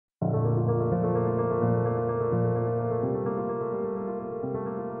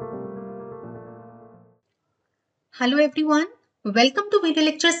Hello everyone, welcome to video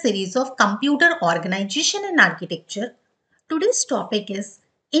lecture series of Computer Organization and Architecture. Today's topic is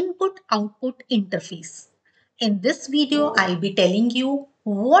Input-Output Interface. In this video, I'll be telling you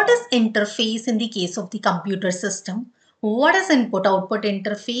what is interface in the case of the computer system, what is input-output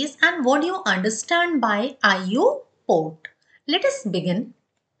interface, and what do you understand by I/O port. Let us begin.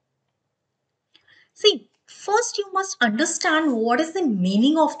 See, first you must understand what is the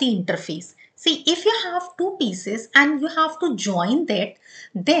meaning of the interface. See, if you have two pieces and you have to join that,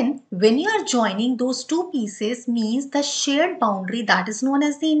 then when you are joining those two pieces means the shared boundary that is known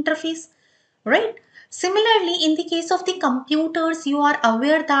as the interface, right? Similarly, in the case of the computers, you are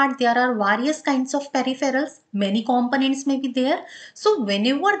aware that there are various kinds of peripherals, many components may be there. So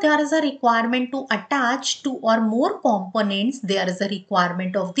whenever there is a requirement to attach two or more components, there is a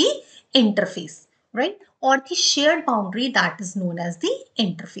requirement of the interface, right? Or the shared boundary that is known as the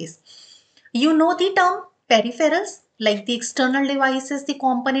interface. You know the term peripherals, like the external devices, the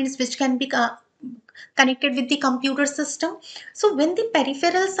components which can be connected with the computer system. So when the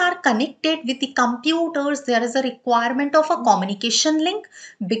peripherals are connected with the computers, there is a requirement of a communication link.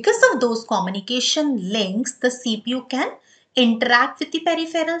 Because of those communication links, the CPU can interact with the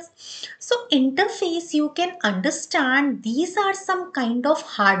peripherals. So interface, you can understand these are some kind of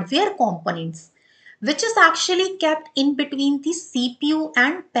hardware components which is actually kept in between the CPU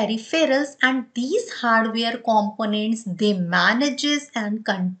and peripherals, and these hardware components, they manages and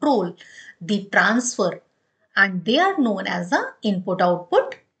control the transfer, and they are known as a input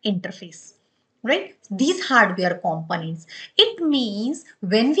output interface, right? These hardware components, it means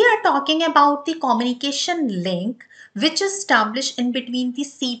when we are talking about the communication link which is established in between the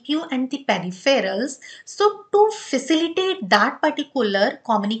CPU and the peripherals, so to facilitate that particular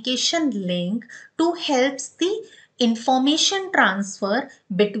communication link, to helps the information transfer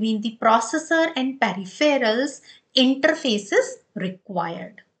between the processor and peripherals, interfaces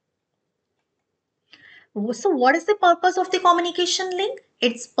required. So what is the purpose of the communication link?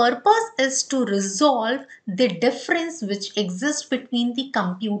 Its purpose is to resolve the difference which exists between the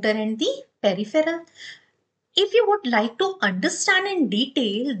computer and the peripheral. If you would like to understand in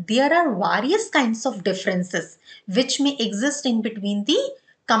detail, there are various kinds of differences which may exist in between the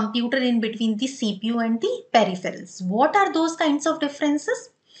computer, in between the CPU and the peripherals. What are those kinds of differences?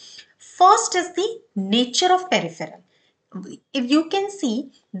 First is the nature of peripheral. If you can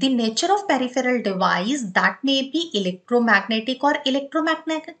see the nature of peripheral device, that may be electromagnetic or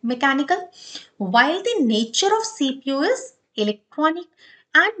electromechanical, while the nature of CPU is electronic.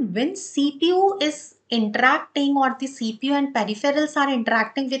 And when CPU is interacting, or the CPU and peripherals are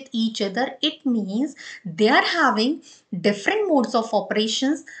interacting with each other, it means they are having different modes of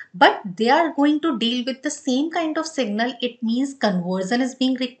operations, but they are going to deal with the same kind of signal. It means conversion is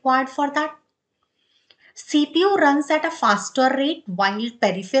being required for that. CPU runs at a faster rate while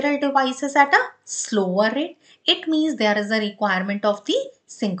peripheral devices at a slower rate. It means there is a requirement of the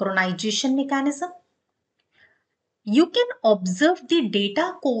synchronization mechanism. You can observe the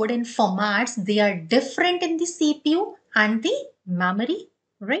data code and formats. They are different in the CPU and the memory,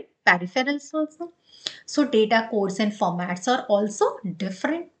 right? Peripherals also. So data codes and formats are also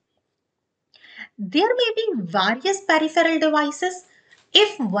different. There may be various peripheral devices.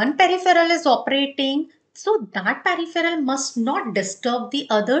 If one peripheral is operating, so that peripheral must not disturb the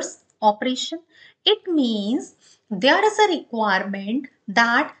other's operation. It means there is a requirement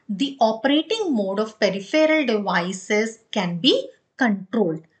that the operating mode of peripheral devices can be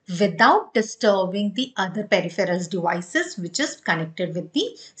controlled without disturbing the other peripherals devices which is connected with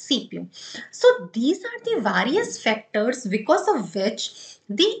the CPU. So these are the various factors because of which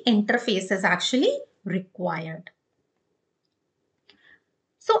the interface is actually required.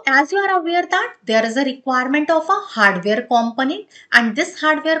 So as you are aware that there is a requirement of a hardware component, and this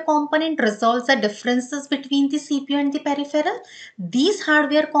hardware component resolves the differences between the CPU and the peripheral. These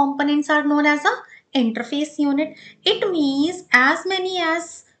hardware components are known as a interface unit. It means as many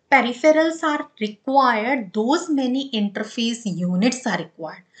as peripherals are required, those many interface units are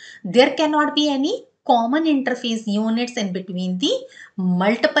required. There cannot be any common interface units in between the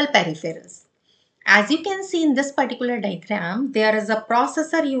multiple peripherals. As you can see in this particular diagram, there is a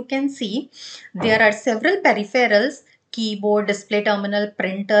processor. You can see there are several peripherals: keyboard, display terminal,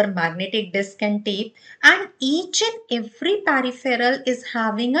 printer, magnetic disk and tape, and each and every peripheral is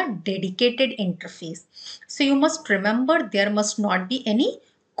having a dedicated interface. So you must remember there must not be any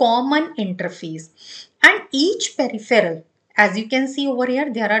common interface, and each peripheral, as you can see over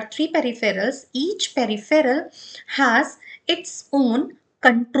here, there are three peripherals. Each peripheral has its own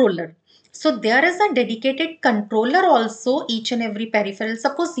controller. So there is a dedicated controller also each and every peripheral.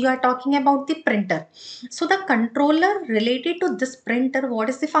 Suppose you are talking about the printer. So the controller related to this printer, what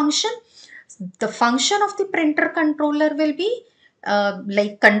is the function? The function of the printer controller will be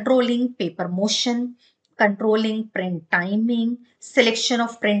like controlling paper motion, controlling print timing, selection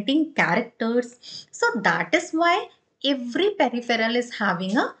of printing characters. So that is why every peripheral is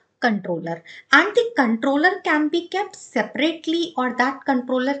having a controller, and the controller can be kept separately or that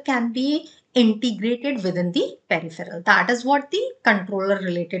controller can be integrated within the peripheral. That is what the controller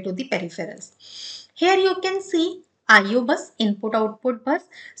related to the peripherals. Here you can see IO bus, input output bus.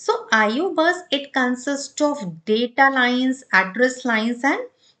 So IO bus, it consists of data lines, address lines and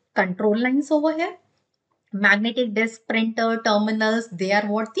control lines over here. Magnetic disk, printer, terminals, they are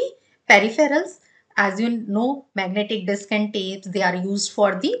what the peripherals. As you know, magnetic disk and tapes, they are used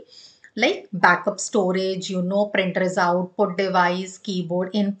for the like backup storage, printer is output device,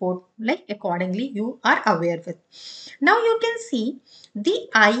 keyboard input, like accordingly you are aware with. Now you can see the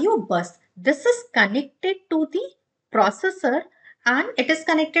IO bus. This is connected to the processor and it is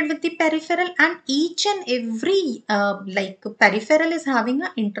connected with the peripheral, and each and every like peripheral is having an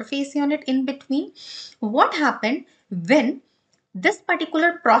interface unit in between. What happened when this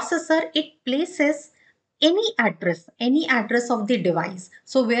particular processor, it places any address of the device.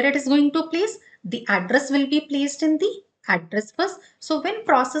 So where it is going to place, the address will be placed in the address bus. So when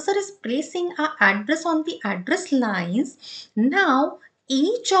processor is placing a address on the address lines, now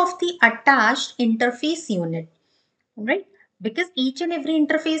each of the attached interface unit, right? Because each and every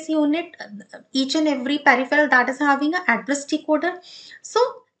interface unit, each and every peripheral that is having an address decoder. So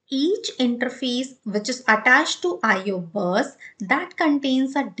each interface which is attached to IO bus, that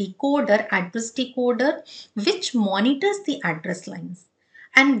contains a decoder, address decoder, which monitors the address lines.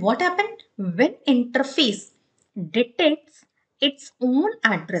 And what happened when interface detects its own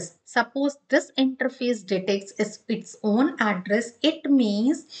address? Suppose this interface detects its own address, it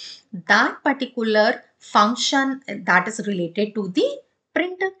means that particular function that is related to the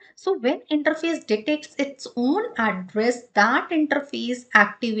printer. So when interface detects its own address, that interface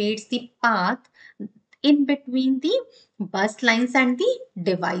activates the path in between the bus lines and the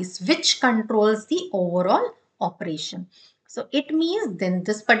device, which controls the overall operation. So it means then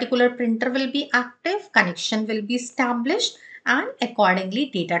this particular printer will be active, connection will be established, and accordingly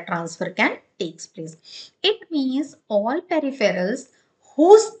data transfer can takes place. It means all peripherals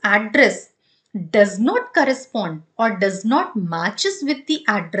whose address does not correspond or does not matches with the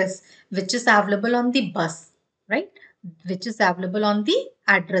address which is available on the bus, right? Which is available on the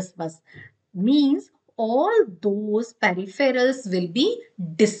address bus, means all those peripherals will be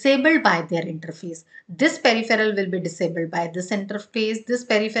disabled by their interface. This peripheral will be disabled by this interface. This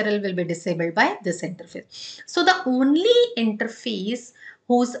peripheral will be disabled by this interface. So the only interface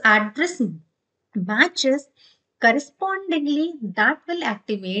whose address matches correspondingly, that will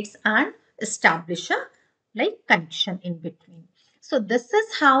activate and establish a like connection in between. So this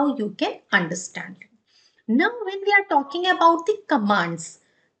is how you can understand. Now when we are talking about the commands,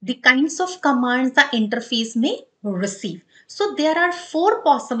 the kinds of commands the interface may receive. So there are four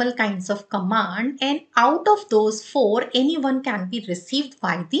possible kinds of command, and out of those four, anyone can be received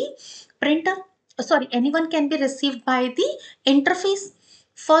by the printer. Sorry, anyone can be received by the interface.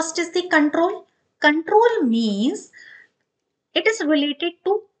 First is the control. Control means it is related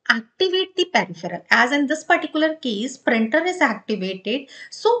to activate the peripheral. As in this particular case, printer is activated.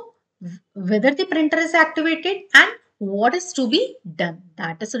 So whether the printer is activated and what is to be done,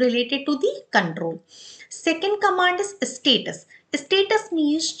 that is related to the control. Second command is status. Status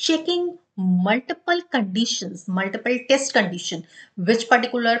means checking multiple conditions, multiple test condition, which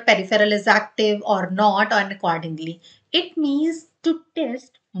particular peripheral is active or not, and accordingly. It means to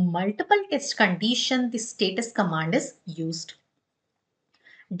test multiple test condition, the status command is used.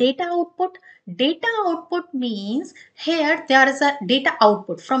 Data output. Data output means here there is a data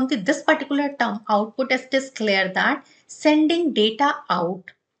output. From this particular term, output is declared that sending data out.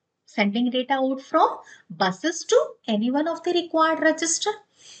 Sending data out from buses to any one of the required register.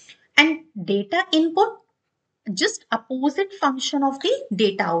 And data input, just opposite function of the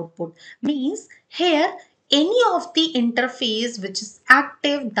data output, means here any of the interface which is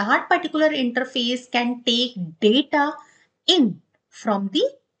active, that particular interface can take data in from the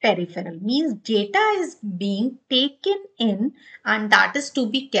peripheral, means data is being taken in and that is to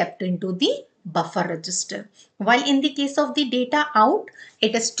be kept into the buffer register, while in the case of the data out,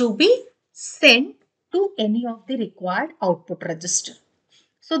 it is to be sent to any of the required output register.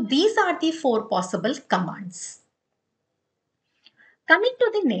 So these are the four possible commands. Coming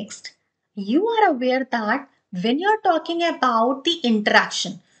to the next, you are aware that When you're talking about the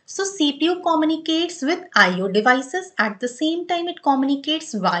interaction, so CPU communicates with IO devices. At the same time, it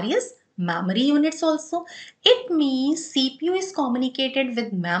communicates various memory units also. It means CPU is communicated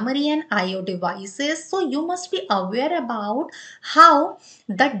with memory and IO devices. So you must be aware about how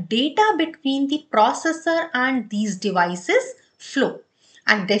the data between the processor and these devices flow.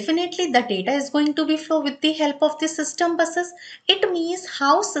 And definitely the data is going to be flow with the help of the system buses. It means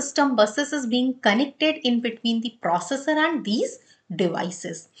how system buses is being connected in between the processor and these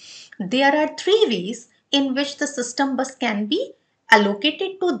devices. There are three ways in which the system bus can be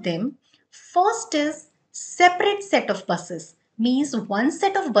allocated to them. First is separate set of buses, means one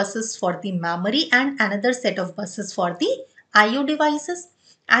set of buses for the memory and another set of buses for the IO devices.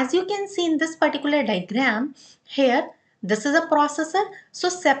 As you can see in this particular diagram, here this is a processor. So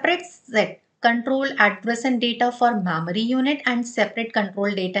separate set control address and data for memory unit and separate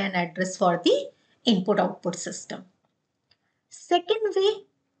control data and address for the input output system. Second way,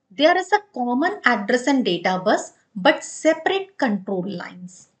 there is a common address and data bus but separate control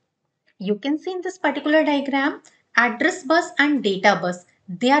lines. You can see in this particular diagram, address bus and data bus,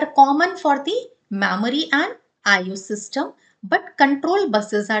 they are common for the memory and IO system, but control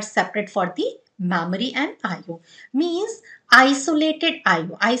buses are separate for the memory and IO. Means isolated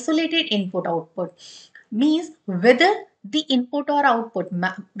IO, isolated input output. Means whether the input or output,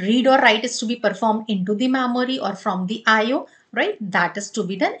 read or write is to be performed into the memory or from the IO, right? That is to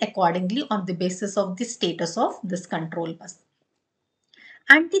be done accordingly on the basis of the status of this control bus.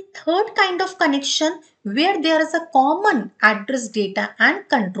 And the third kind of connection where there is a common address data and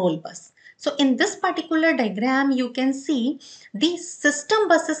control bus. So in this particular diagram, you can see the system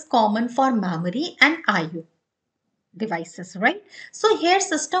bus is common for memory and IO devices, right? So here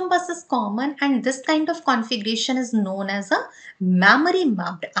system bus is common and this kind of configuration is known as a memory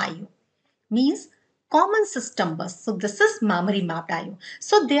mapped IO, means common system bus. So this is memory mapped IO.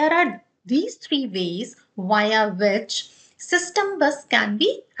 So there are these three ways via which system bus can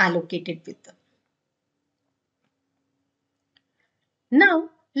be allocated with them. Now,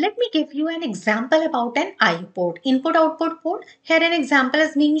 let me give you an example about an IO port, input output port. Here an example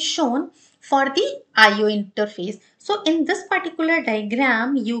is being shown for the IO interface. So in this particular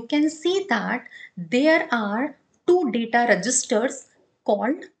diagram, you can see that there are two data registers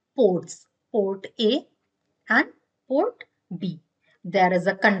called ports, port A and port B. There is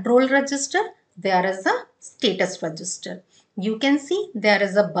a control register, there is a status register. You can see there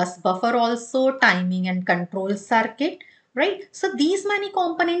is a bus buffer also, timing and control circuit, right? So these many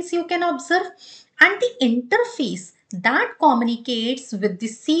components you can observe, and the interface that communicates with the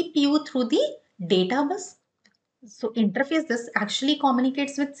CPU through the data bus. So interface, this actually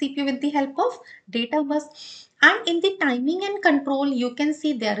communicates with CPU with the help of data bus. And in the timing and control, you can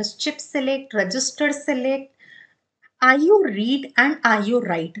see there is chip select, register select, IO read and IO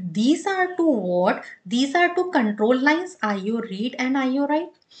write. These are two what? These are two control lines, IO read and IO write.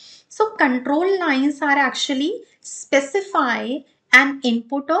 So control lines are actually specify an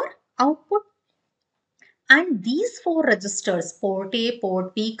input or output. And these four registers, port A,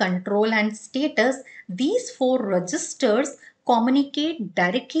 port B, control and status, these four registers communicate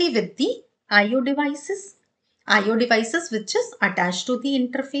directly with the IO devices. IO devices which is attached to the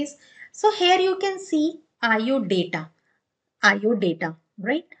interface. So here you can see IO data,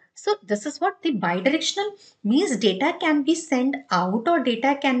 right? So this is what the bidirectional means, data can be sent out or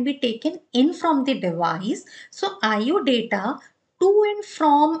data can be taken in from the device. So IO data to and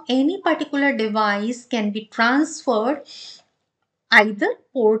from any particular device can be transferred either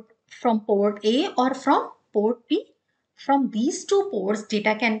from port A or from port B. From these two ports,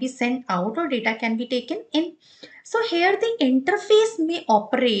 data can be sent out or data can be taken in. So here the interface may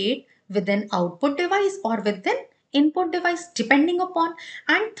operate with an output device or with an input device depending upon.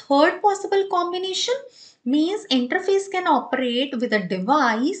 And third possible combination means interface can operate with a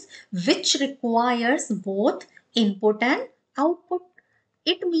device which requires both input and output.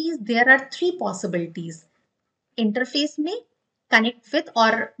 It means there are three possibilities. Interface may connect with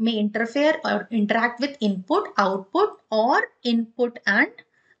or may interfere or interact with input, output or input and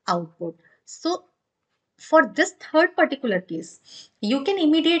output. So for this third particular case, you can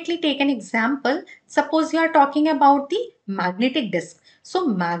immediately take an example. Suppose you are talking about the magnetic disk. So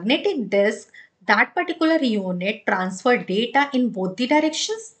magnetic disk, that particular unit transfer data in both the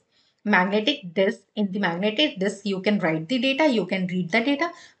directions. Magnetic disk, in the magnetic disk, you can write the data, you can read the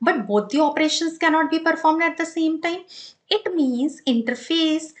data, but both the operations cannot be performed at the same time. It means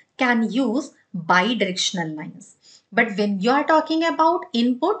interface can use bidirectional lines. But when you are talking about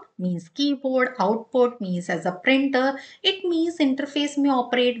input, means keyboard, output means as a printer, it means interface may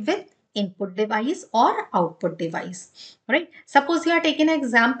operate with input device or output device, right? Suppose you are taking an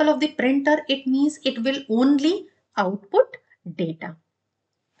example of the printer, it means it will only output data.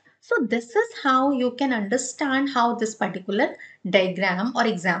 So this is how you can understand how this particular diagram or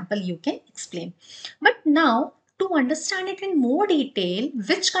example you can explain. But now to understand it in more detail,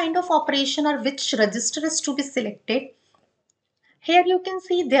 which kind of operation or which register is to be selected, here you can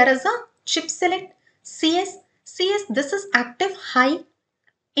see there is a chip select CS. CS, this is active high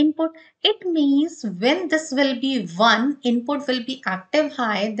input. It means when this will be 1, input will be active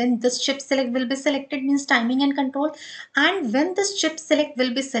high, then this chip select will be selected, means timing and control. And when this chip select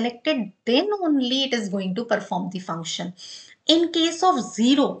will be selected, then only it is going to perform the function. In case of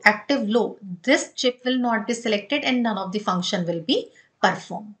 0, active low, this chip will not be selected and none of the function will be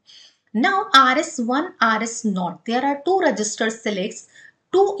performed. Now RS1, RS0, there are two register selects,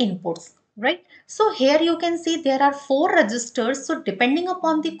 two inputs, right? So here you can see there are 4 registers. So depending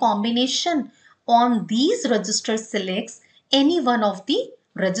upon the combination on these register selects, any one of the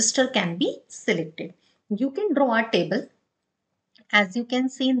register can be selected. You can draw a table. As you can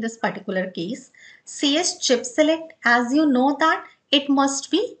see in this particular case, CS chip select, as you know that it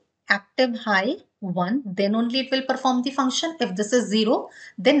must be active high 1, then only it will perform the function. If this is 0,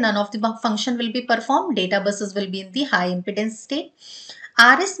 then none of the function will be performed. Data buses will be in the high impedance state.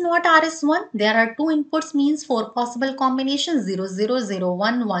 RS not RS1, there are two inputs, means 4 possible combinations, 0, 0, 0,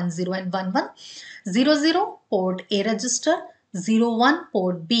 1, 1, 0 and 1, 1. 0, 0 port A register, 0, 1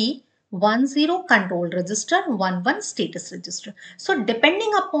 port B, 1, 0 control register, 1, 1 status register. So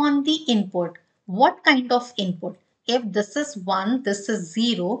depending upon the input, what kind of input? If this is 1, this is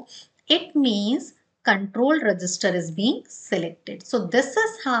 0, it means control register is being selected. So this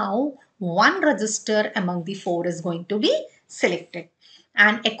is how one register among the 4 is going to be selected.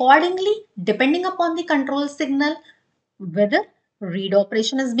 And accordingly, depending upon the control signal, whether read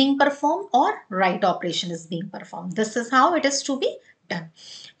operation is being performed or write operation is being performed. This is how it is to be done.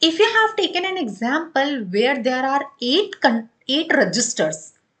 If you have taken an example where there are 8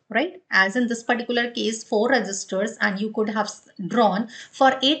 registers, right? As in this particular case, 4 registers, and you could have drawn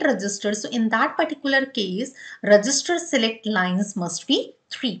for 8 registers. So in that particular case, register select lines must be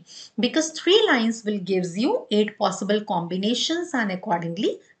 3, because 3 lines will gives you 8 possible combinations, and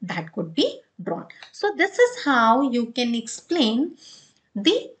accordingly that could be drawn. So this is how you can explain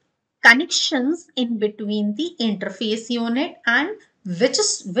the connections in between the interface unit and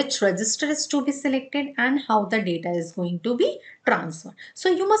which register is to be selected and how the data is going to be transferred. So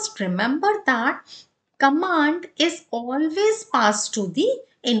you must remember that command is always passed to the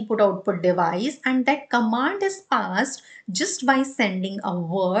input output device, and that command is passed just by sending a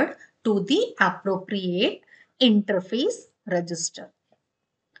word to the appropriate interface register.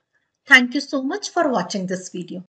 Thank you so much for watching this video.